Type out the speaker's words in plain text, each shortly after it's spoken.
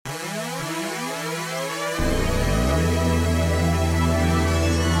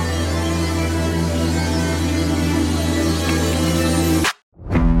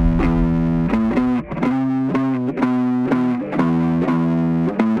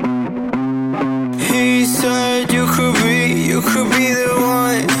said you could be the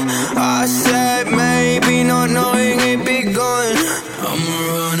one. I said maybe, not knowing it begun. I'ma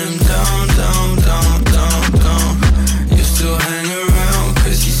run him down, down, down, down, down. You still hang around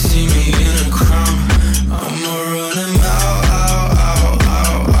cause you see me in a crown. I'ma run him out, out, out,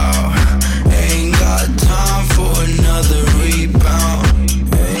 out, out. Ain't got time for another rebound.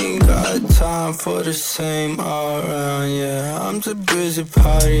 Ain't got time for the same all around, yeah. I'm too busy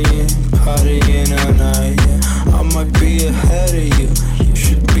partying all night, yeah. I might be ahead of you. You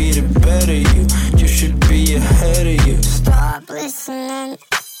should be the better you. You should be ahead of you. Stop listening.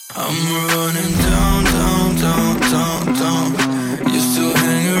 I'm running down, down, down, down, down. You still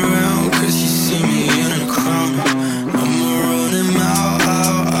hang around cause you see me in a crown. I'ma run him out,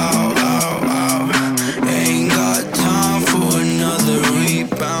 out, out, out, out. Ain't got time for another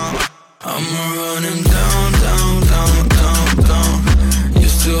rebound. I'ma run him down, down, down, down, down. You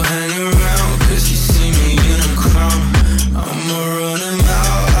still hang around cause you see me in a crown. I'ma run him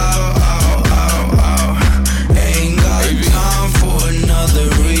out, out, out, out, out. Ain't got time for another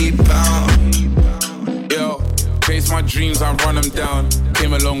rebound. Yo, chase my dreams, I run them down.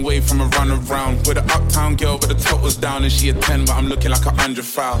 Came a long way from a run around. With an uptown girl, but the top was down. And she a 10, but I'm looking like 100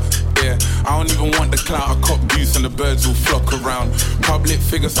 foul. Yeah, I don't even want the clout. I cop boots and the birds will flock around. Public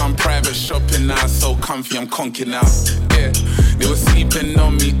figures, I'm private shopping now. So comfy, I'm conking now. Yeah, they were sleeping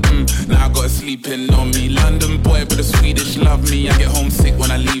on me. Now I got a sleeping on me. London boy, but the Swedish love me. I get homesick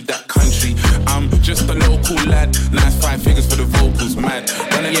when I leave that country. I'm just a local lad. Nice 5 figures for the vocals, mad.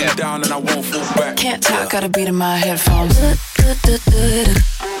 Running them down and I won't fall back. Can't talk, got a beat in my headphones.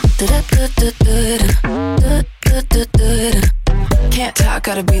 Can't talk,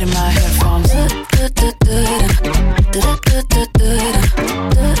 got a beat in my headphones.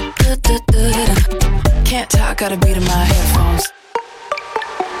 Can't talk, got a beat in my headphones.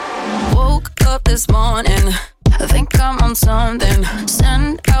 Woke up this morning, I think I'm on something.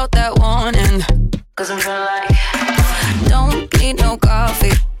 Send out that warning, cause I'm feeling like don't need no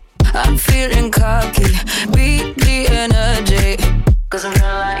coffee. I'm feeling cocky, beat the energy, cause I'm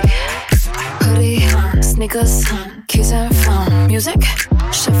feeling like hoodie, sneakers, keys and phone. Music,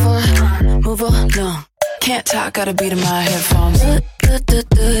 shuffle, move along. Can't talk, got a beat in my headphones.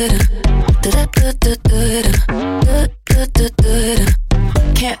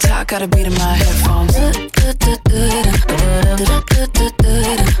 Can't talk, got a beat in my headphones.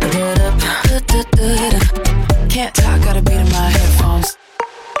 Can't talk, got a beat in my headphones.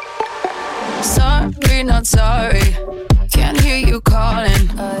 Sorry, not sorry. Can't hear you calling.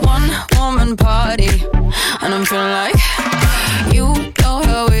 One woman party, and I'm feeling like you know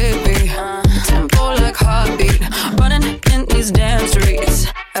how it be. Tempo like heartbeat, running in these damn streets.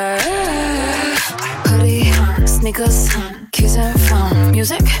 Hoodie, sneakers, keys and phone.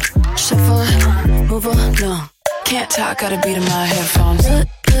 Music, shuffle, move along. Can't talk, got a beat in my headphones.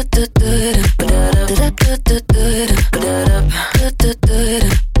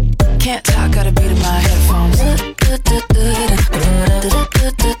 Can't talk, got a beat in my headphones.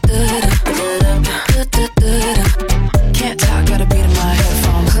 Can't talk, got a beat in my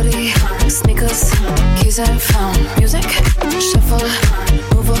headphones. Hoodie, sneakers, keys and phone. Music, shuffle,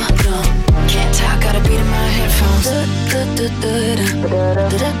 move along. Can't talk, got a beat in my headphones.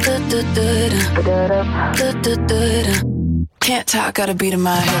 Can't talk, got a beat in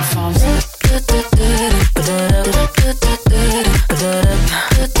my headphones.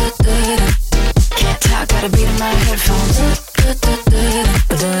 Can't talk, got a beat in my headphones.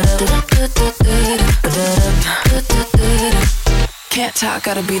 Can't talk,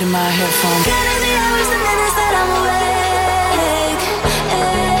 got a beat in my headphones. Counting the hours, the minutes that I'm awake.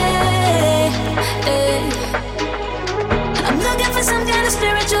 I'm looking for some kind of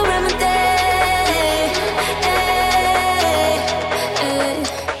spiritual remedy.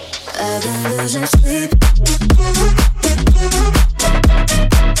 I've been losing sleep.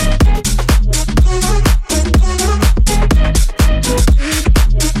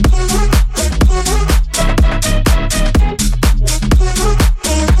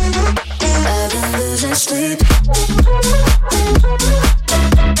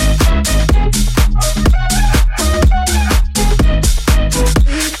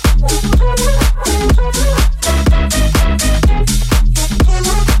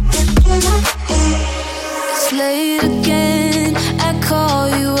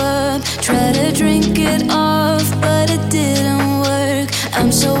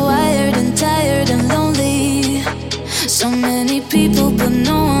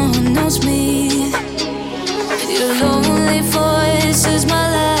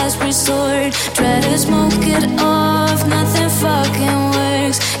 Smoke it off, nothing fucking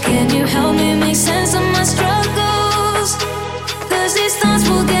works. Can you help me make sense of my story?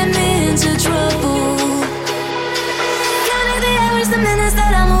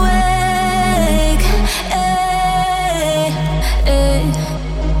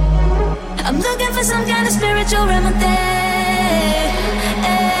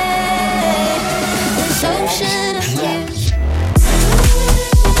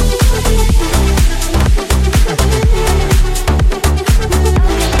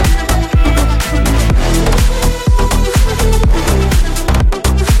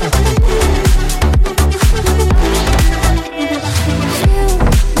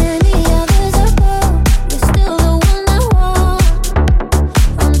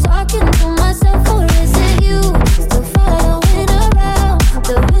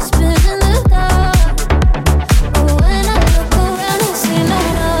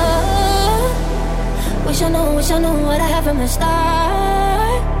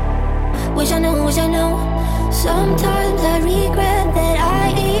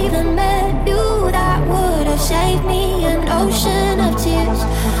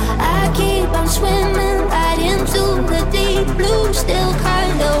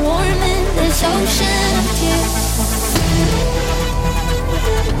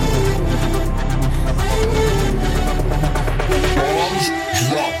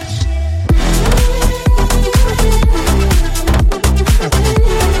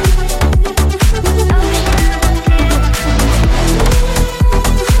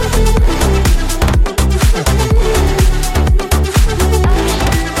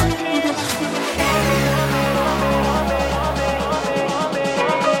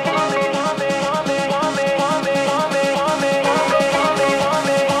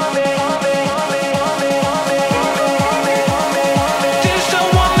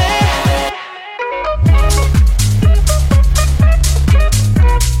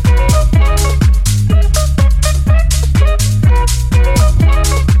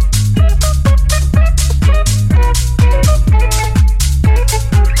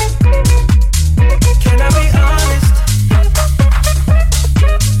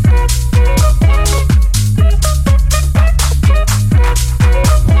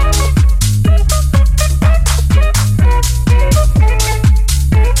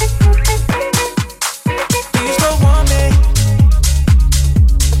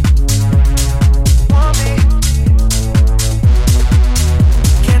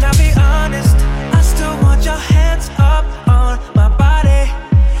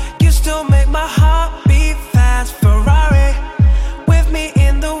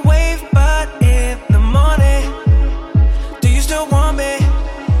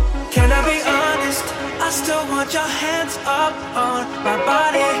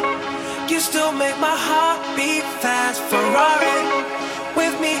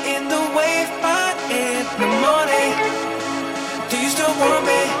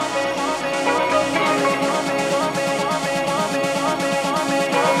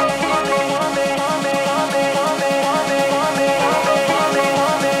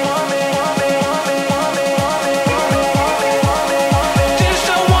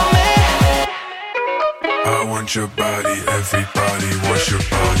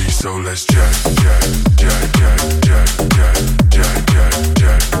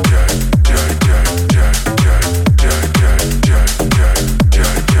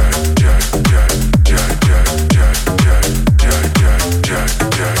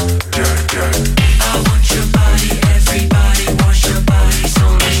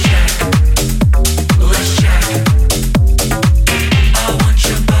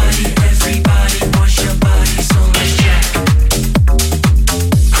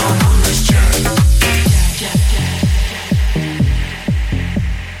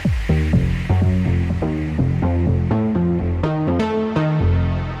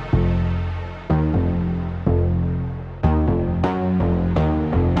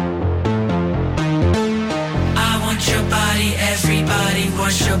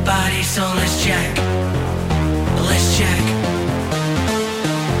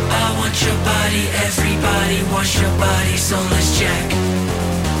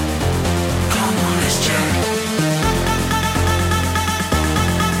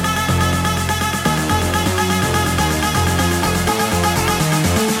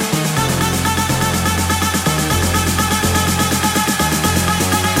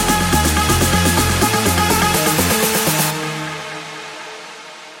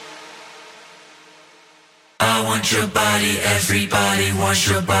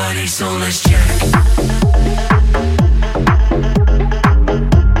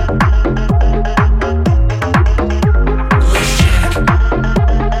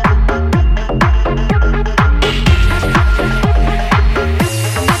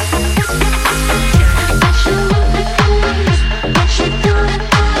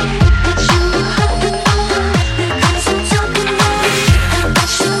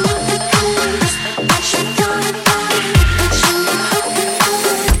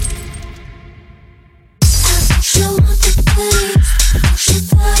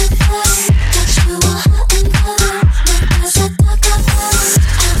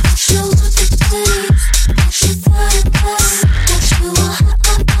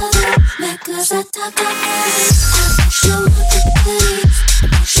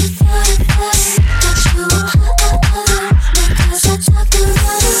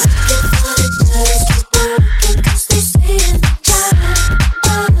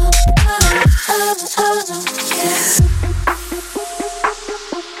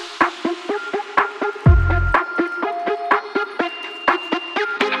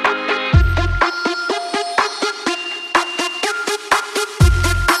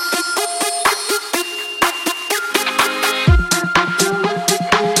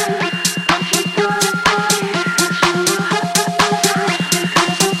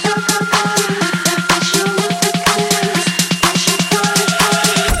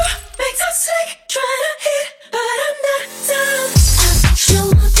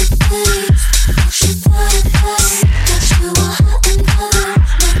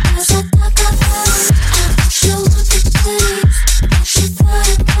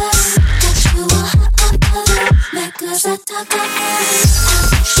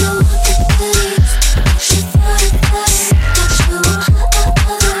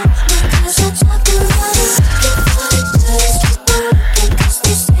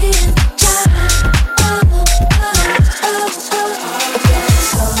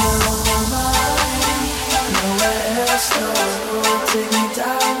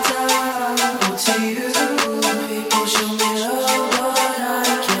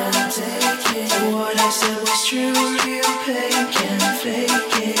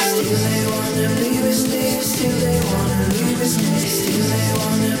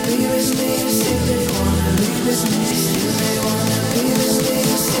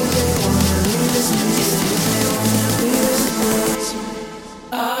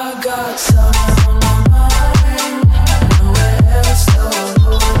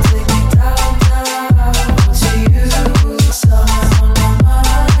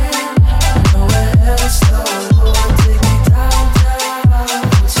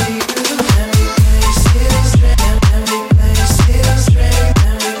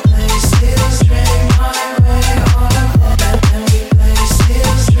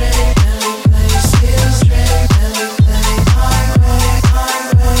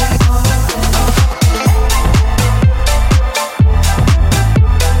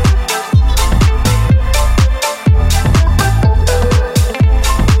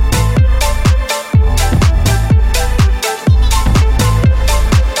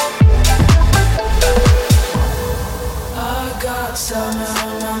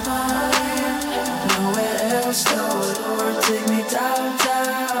 on my mind. Nowhere else, Lord, take me down,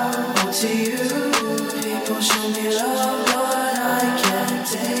 down. Oh, to you, people show me love, but I can't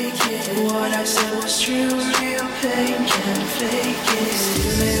take it. What I said was true, real pain, can't fake it.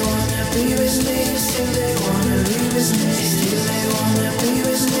 Still they wanna be with me, still they wanna leave with me. Still they wanna be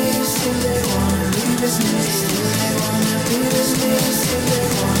with me, still they wanna leave with me. Still they wanna be with me, still they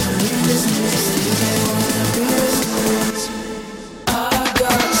wanna leave with me. Still they wanna be with me. I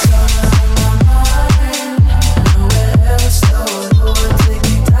got summer on my mind. Nowhere else, Lord, take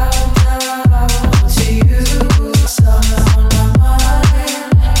me down, down. To you, summer on my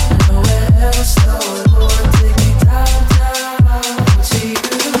mind. Nowhere else, Lord, take me down, down. To you,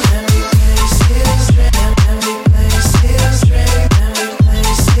 every place feels straight, every place feels straight, every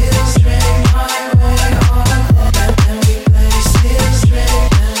place feels straight. My way on every place feels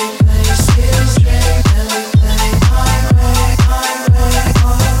straight, every place feels straight, every place my way on.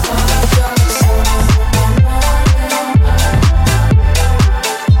 I got summer on my mind.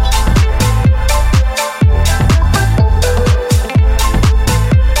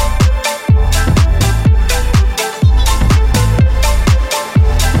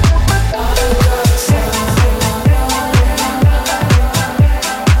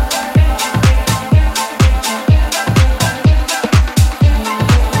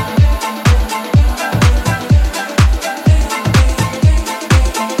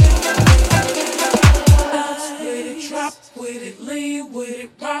 With it, drop with it, lean with it,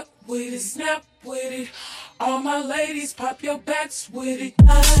 rock with it, snap with it. All my ladies, pop your backs with it.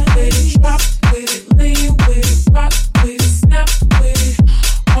 With it, drop with it, lean with it, rock with it, snap with it.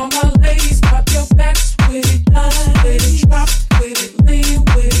 All my ladies, pop your backs with it. With it, drop with it, lean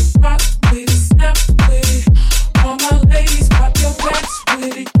with it, rock with it, snap with it. All my ladies, pop your backs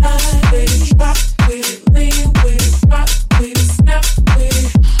with it. With it, drop with it, lean with it, rock with it, snap with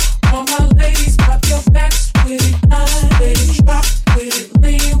it. All my ladies, pop your backs with it. With it, drop with it,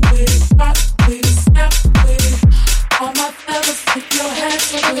 lean with it, rock with it, snap with it. All my fellas, put your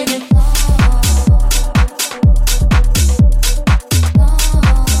hands with it.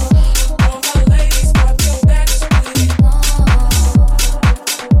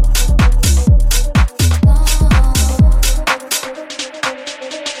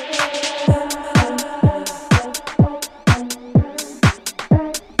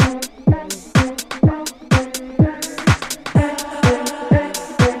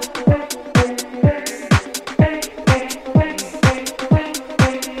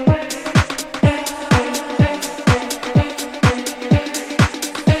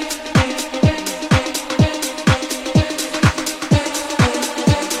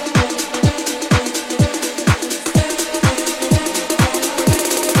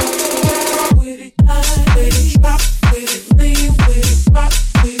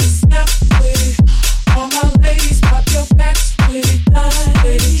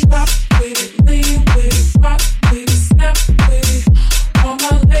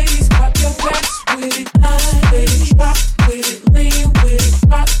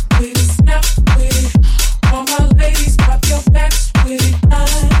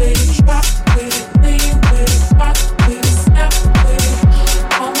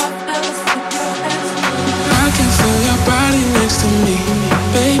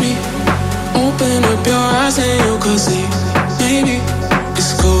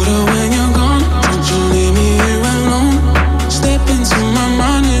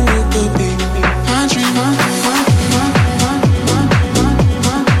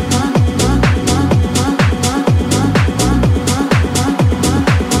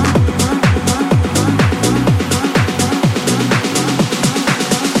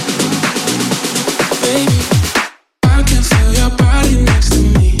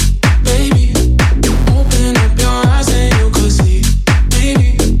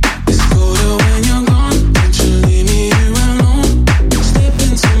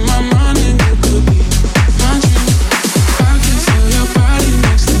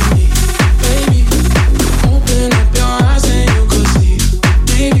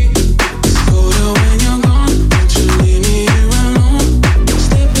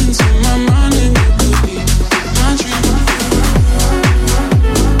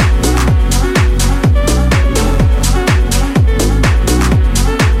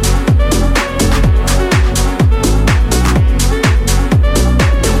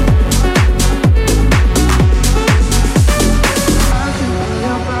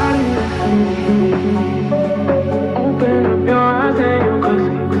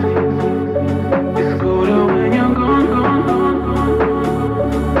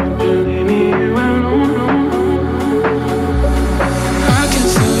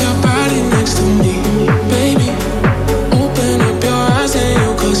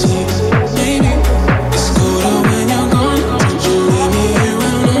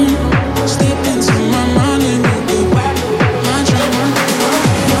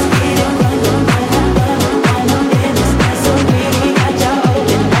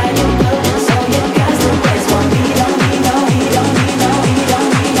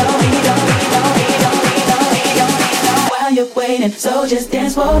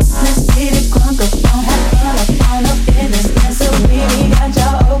 floor. Let's get it crunk up on, have fun up on up in this dancery. We got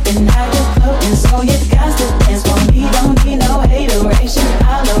y'all open, now you're floating, so you got to dance for me. Don't need no hateration,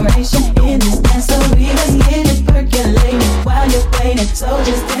 holleration in this dancery. Let's get it percolating while you're waiting, so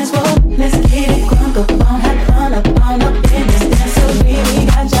just dance for. Let's get it crunk up on, have fun up on up in this dancery. We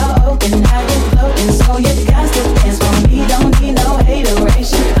got y'all open, now you're floating, so you got to dance for me. Don't need no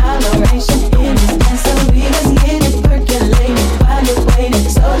hateration, holleration in this dancery. Let's get it percolating while you're waiting,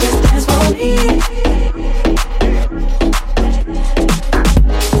 so just dance for me.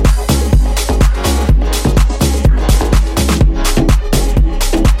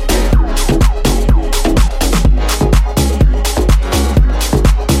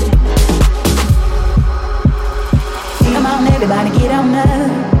 Everybody get on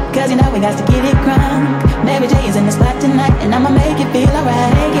up, cause you know we got to get it crunk. Mary J is in the spot tonight, and I'ma make it feel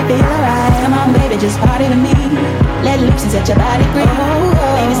alright, make it feel alright. Come on baby, just party with me. Let loose and set your body free.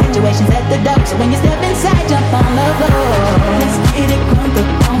 Baby, situations at the door, so when you step inside, jump on the floor. Let's get it crunk up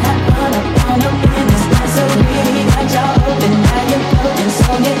on, have fun up on up in this dance. So we got y'all open, now you're floating,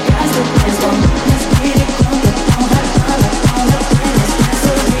 so you got to dance for me. Let's get it crunk up on, have fun up on up in this dance.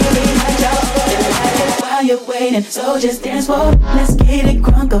 So we got y'all open, now you're waiting, so just dance for. Let's get it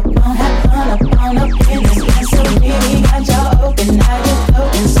crunk up on, have fun up on up in this dance. So we got y'all open, now you're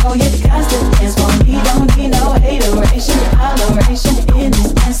floating, so you got to dance for me. Don't need no hateration, holleration in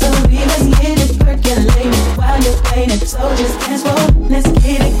this dance. So let's get it percolating while you're waiting, so just dance for. Let's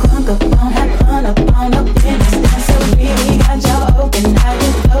get it crunk up on, have fun up on up in this dance. So we got y'all open, now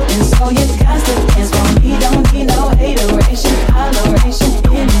you're floating, so you got to dance for me. Don't need no hateration, holleration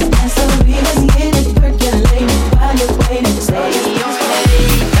in this dance. So let's get it percolating while you're waiting, so just dance for.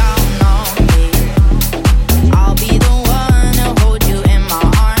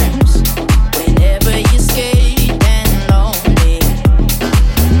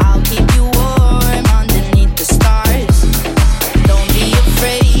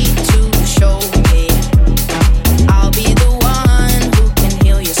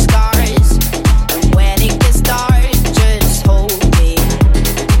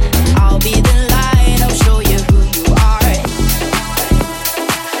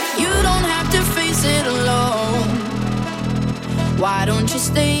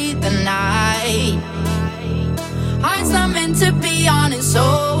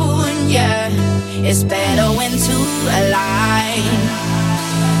 It's better when two align.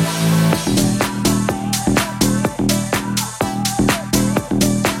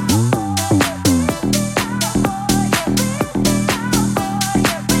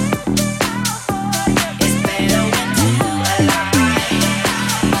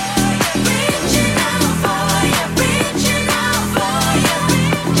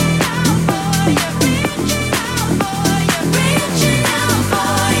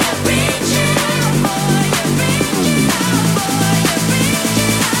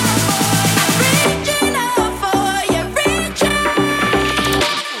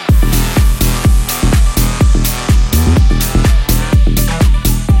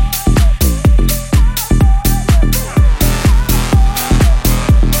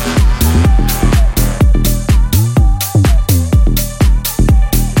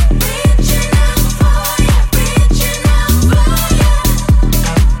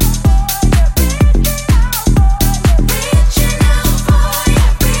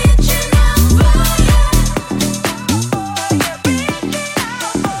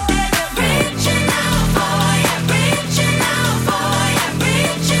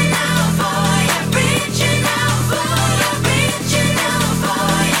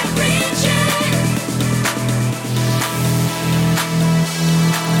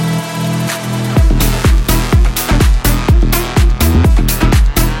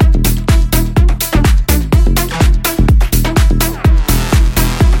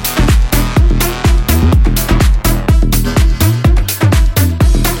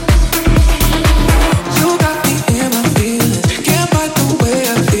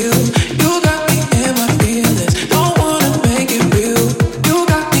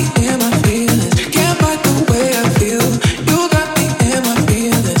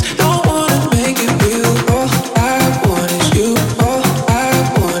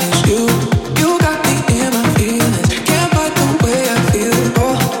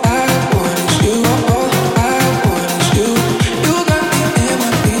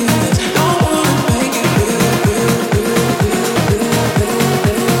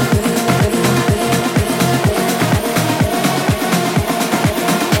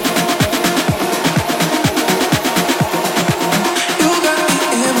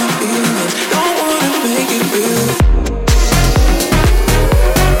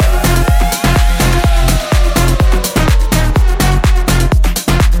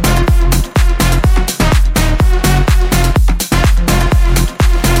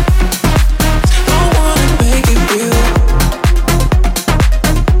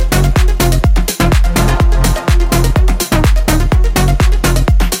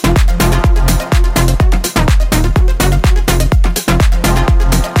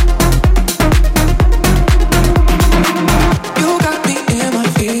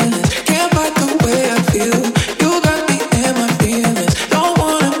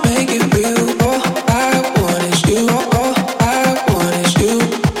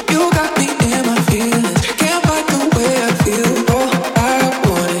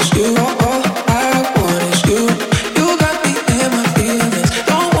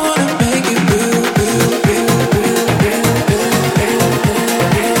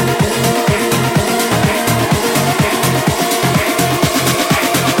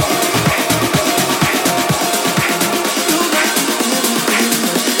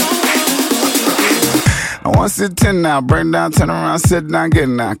 to 10 now, bring down, turn around, sit down, get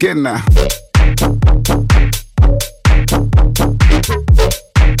now, get now.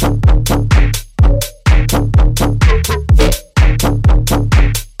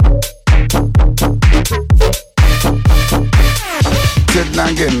 Sit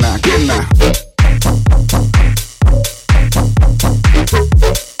down, get now, get now.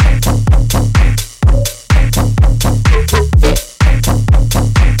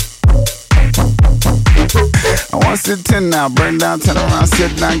 I want to sit 10 now, bring down, turn around,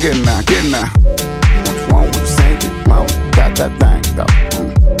 sit down, get now, get now. What's wrong with the same thing, mama? Got that thing, though.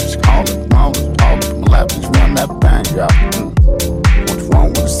 Just all of my lap, just run that thing, yo. What's wrong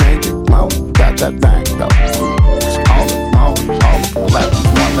with the same thing, mama? Got that thing, though. Just all of my lap, just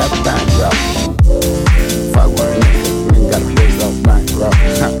run that thing, yo. Fuck with a nigga, got a big old thing, bro.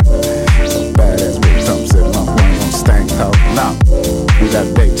 So badass bitch, I'm sitting on one on stank talk. Nah, we got a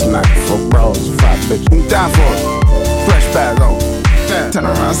date tonight, 4 bros, 5 bitches. I'm down for it. Fresh bag on. Turn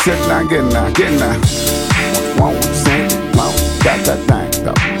around, sit down, get now, get now. Won't sing, mom, got that thing,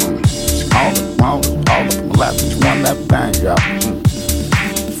 though. All of my lap, just run that thing, yo.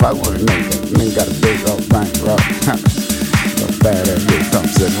 Fuck with a nigga got a big old thing, bro. So badass bitch, I'm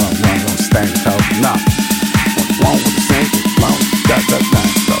sitting on one on stank talk. Nah, won't sing, mom, got that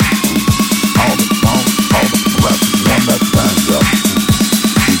thing, though. All of my lap, just run that thing, yo.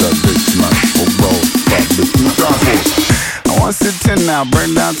 That bitch, man, 4 bros, 5 bitches. I want to sit 10 now,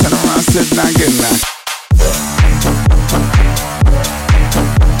 bring down, turn around, sit down, get now.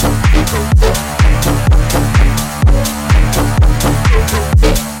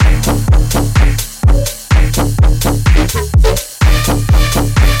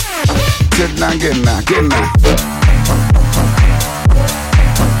 Sit down, get now, get now.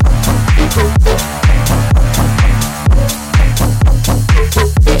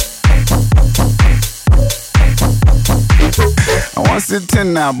 I want to sit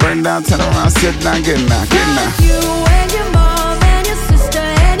 10 now, bring down, turn around, sit down, get now, get now. Fuck you and your mom and your sister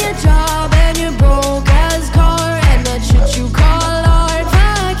and your job and your broke ass car and that shit you call art.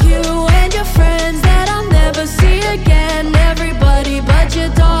 Fuck you and your friends that I'll never see again. Everybody but your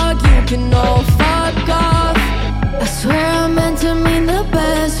dog, you can all fuck off. I swear I meant to mean the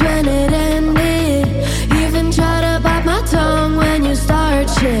best when it ended. Even try to bite my tongue when you start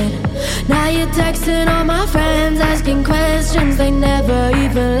shit. Now you're texting all my friends, asking questions. They never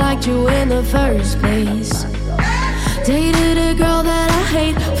even liked you in the first place. Dated a girl that I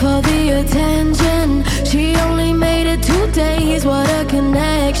hate for the attention. She only made it 2 days, what a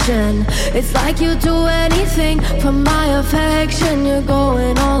connection. It's like you do anything for my affection. You're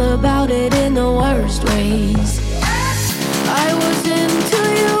going all about it in the worst ways. I was into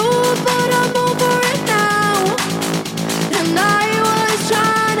you, but I'm over it now. And I was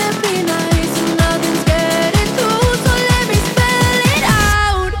trying to be nice and nothing's getting through. So let me spell it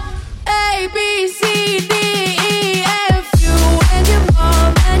out. A, B, C, D, E, F. You and your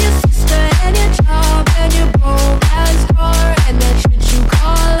mom and your sister and your job and your broke ass car and that shit you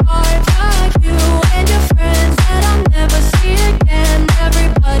call art. Fuck you and your friends that I'll never see again.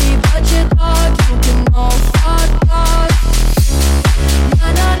 Everybody but your dog, you can all fuck off. Na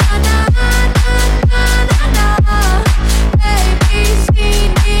na na na na na na na. A, B, C,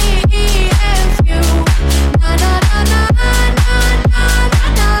 D, E, F, U. Na na na na na na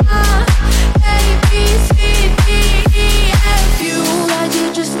na na. A, B, C, D, E, F, U. Like you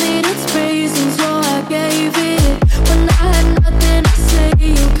just needed space and so I gave it. When I had nothing to say,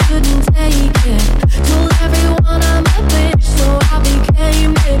 you couldn't take it. Told everyone I'm a bitch, so I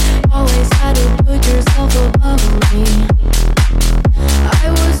became it. Always had to put yourself above me. I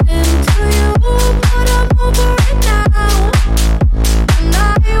was into you, but I'm over it now. And I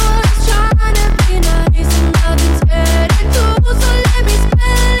was trying to be nice and nothing's getting through. So let me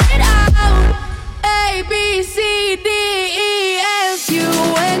spell it out. A, B, C, D, E, F. You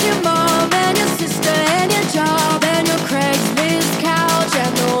and your mom and your sister and your job and your Craigslist couch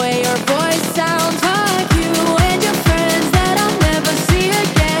and the way your voice sounds. Fuck you and your friends that I'll never see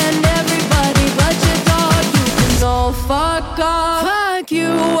again. Everybody but your dog, you can all fuck off. Fuck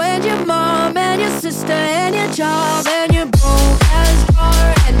you and your mom and your sister and your job and your broke ass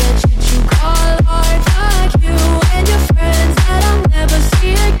car and that shit you call art. Fuck you and your friends that I'll never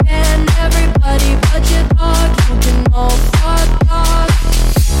see again. Everybody but your dog, you can all fuck off.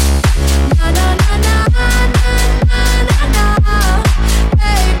 Na na na na na na na na.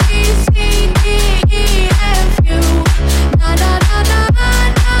 A, B, C, D, E, F, U. Na na na na na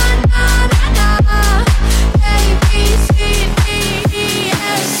na na na. A, B, C, D, E,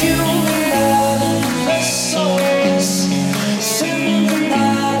 F, U. So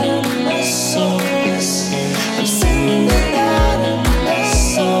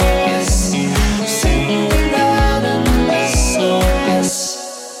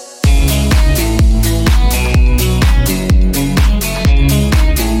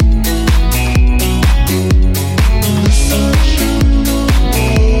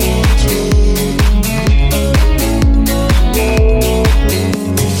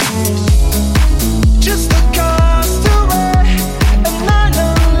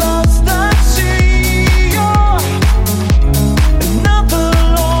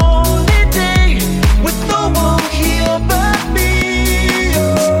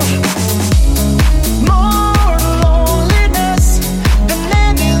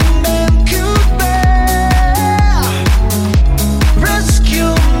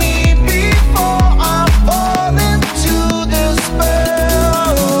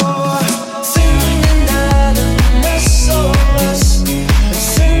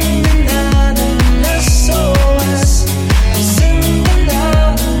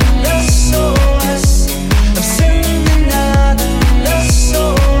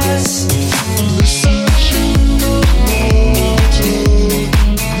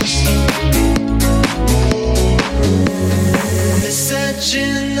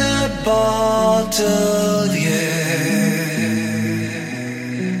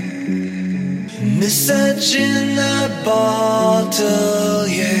Message in a bottle,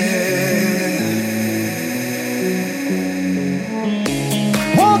 yeah.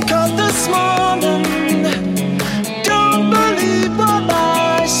 Woke up this morning, don't believe what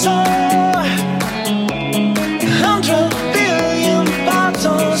I saw. 100 billion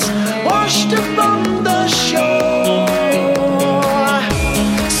bottles washed upon the shore.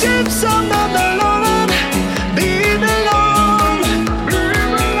 Sips of Babylon, being alone.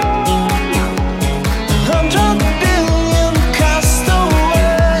 100 billion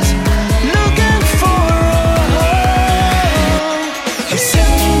castaways looking for a home. He's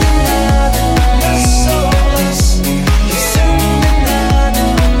in the night and the soulless. He's in the night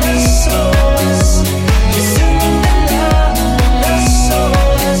and the soulless. He's in the night and the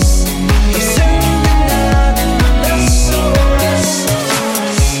soulless. He's in the night and the soulless.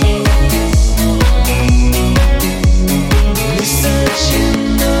 Message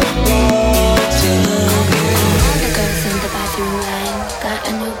in the bottle, All the girls in the bathroom line got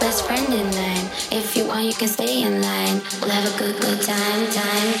a new best friend in line. If you want, you can stay in line. We'll have a good time.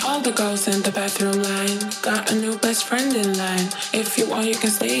 All the girls in the bathroom line got a new best friend in line. If you want, you can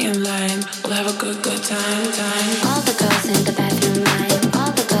stay in line. We'll have a good time. All the girls in the bathroom line.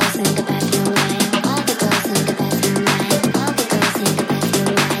 All the girls in the bathroom line. All the girls in the bathroom line. All the girls in the bathroom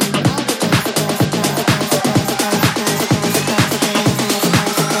line. All the girls.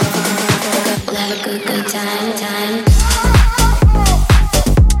 We'll have a good time.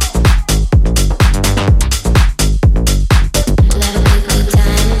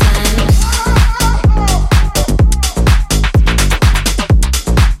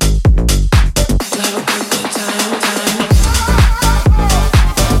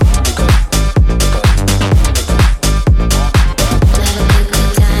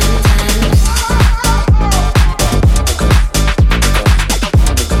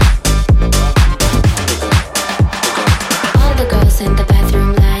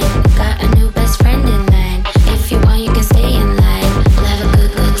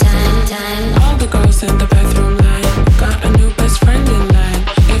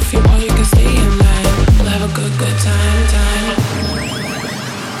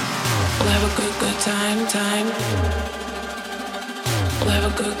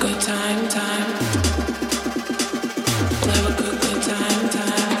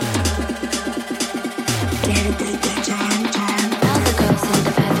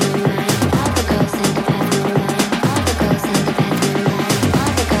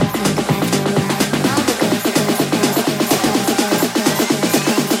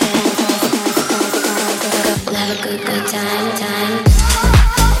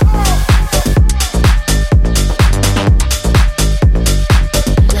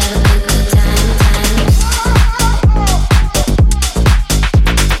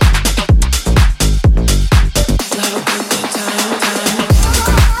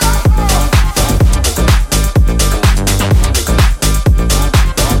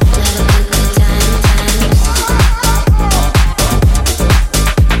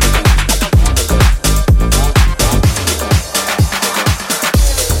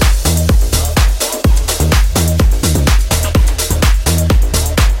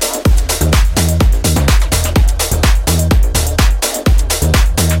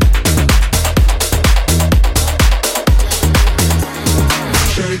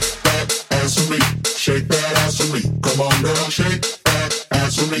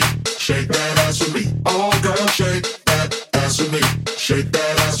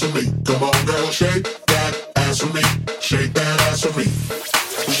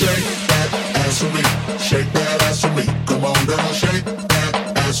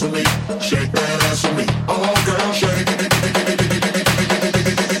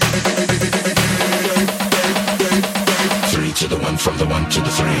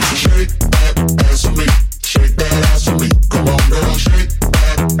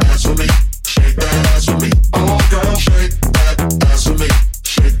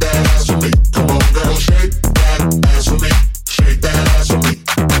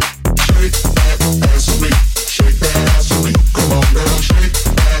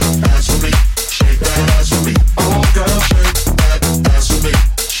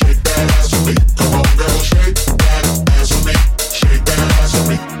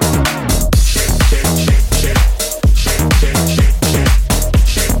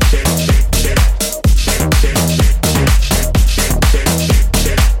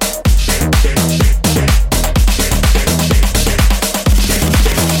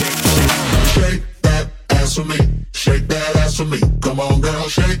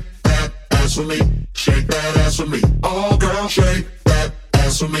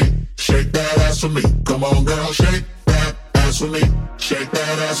 ass for me, shake that ass for me. Come on, girl, shake that ass for me, shake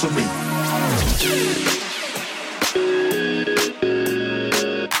that ass for me.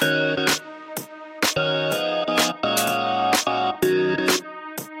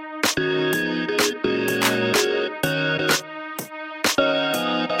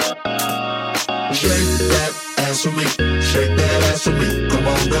 Shake that ass for me, shake that ass for me. Come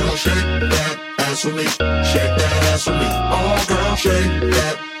on, girl, shake that ass for me, shake that ass for me. Oh, girl, shake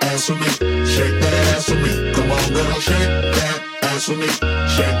that ass for me, shake that ass for me. Come on, girl, shake that ass for me,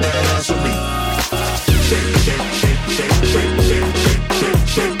 shake that ass for me. Shake, shake, shake, shake, shake, shake, shake, shake,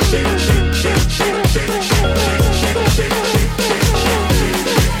 shake, shake, shake, shake, shake, shake, shake, shake.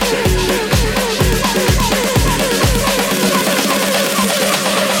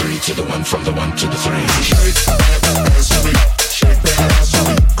 To the one, from the one to the three. Shake that ass for me, shake that ass for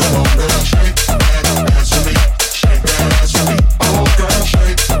me. Come on, girl, shake that ass for me, shake that ass for me. Oh, girl,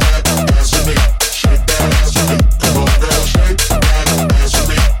 shake that ass for me, shake that ass for me. Come on, girl, shake that ass for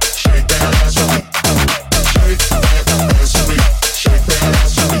me, shake that ass for me. Shake that ass for me, shake that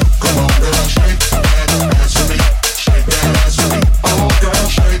ass for me. Come on, girl, shake that ass for me, shake that ass for me. Oh, girl,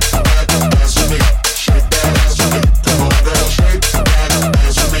 shake that ass for me, shake that ass for me. Come on, girl, shake that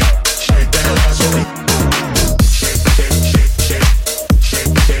ass for me.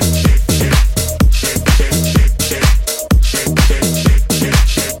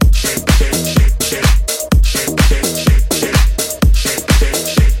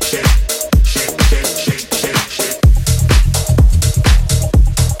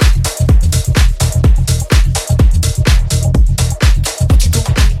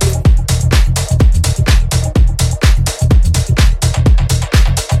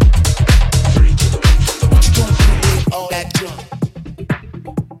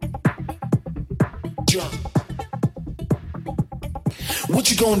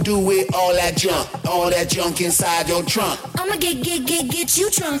 Do with all that junk inside your trunk. I'ma get you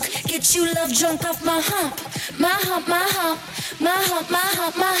drunk, get you love drunk off my hump, my hump, my hump, my hump, my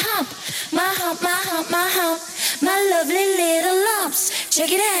hump, my hump, my hump, my hump, my hump, my lovely little lumps.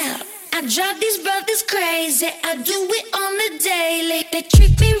 Check it out. I drive these brothers crazy. I do it on the daily. They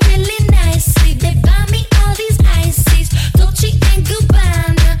treat me really nicely. They buy me all these ices, Dolce and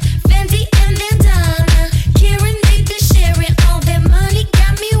Gabbana, Fendi and Bandana. Karen, they be sharing all their money.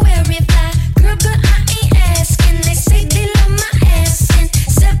 Got me wearing fly, girl, but I ain't asking. They say they love my ass and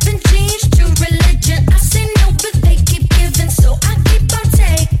 7 jeans, true religion. I say no, but they keep giving, so I keep on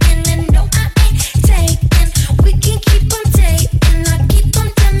taking. And no, I ain't taking. We can keep on dating. I keep on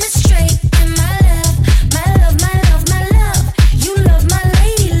demonstrating my love, my love, my love, my love. You love my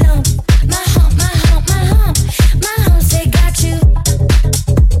lady lump, my hump, my hump, my hump, my hump. Say got you.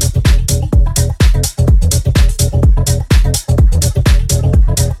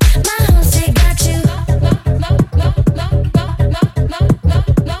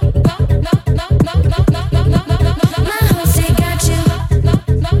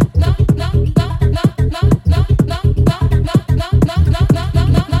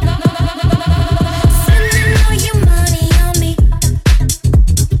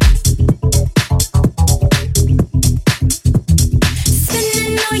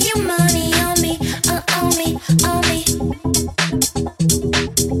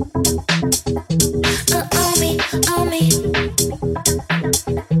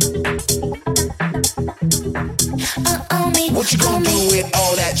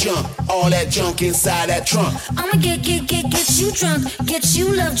 Junk inside that trunk. I'ma get you drunk, get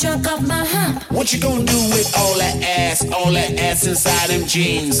you love drunk off my hump. What you gonna do with all that ass inside them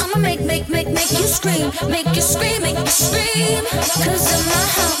jeans? I'ma make you scream, make you scream, make you scream. Cause of my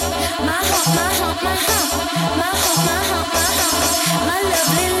hump, my hump, my hump, my hump, my hump, my hump, my hump, my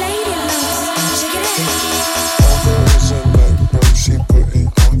lovely lady lumps. Check it out. She putting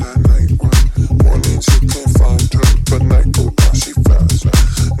on that night work. Mornings you can't find her, but night go down, she fast.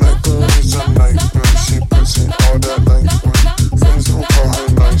 Night girl is a nightbird. She puts in all that night work. Friends don't call her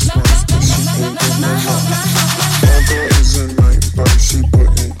nice words, but she ain't in no heart. Night girl is a nightbird. She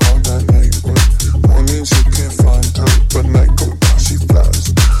putting all that night work. Mornings you can't find her, but night go down, she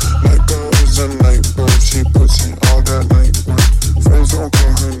flies. Night girl is a nightbird. She puts in all that night work. Friends don't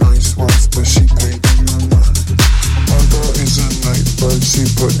call her nice words, but she ain't in no mind. Night girl is a nightbird. She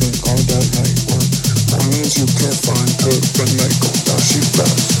putting all that night work. Mornings you can't find her, but night go down, she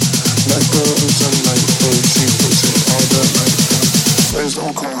flies. Night girl is a nightbird. She puts in all that night work. Friends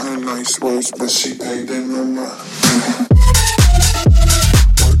don't call her nice words, but she ain't in no mind.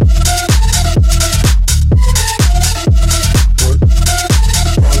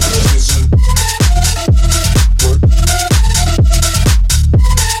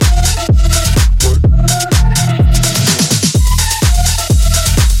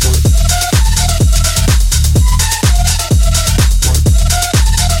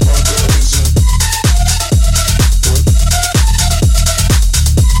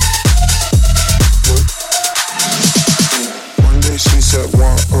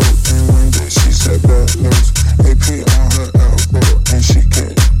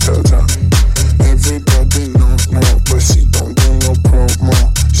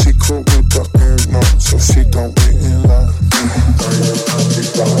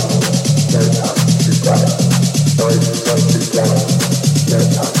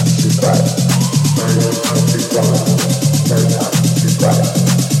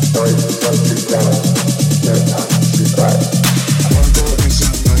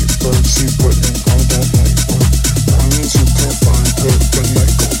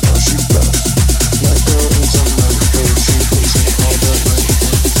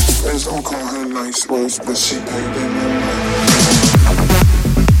 Don't call her nice words, but she paid them in my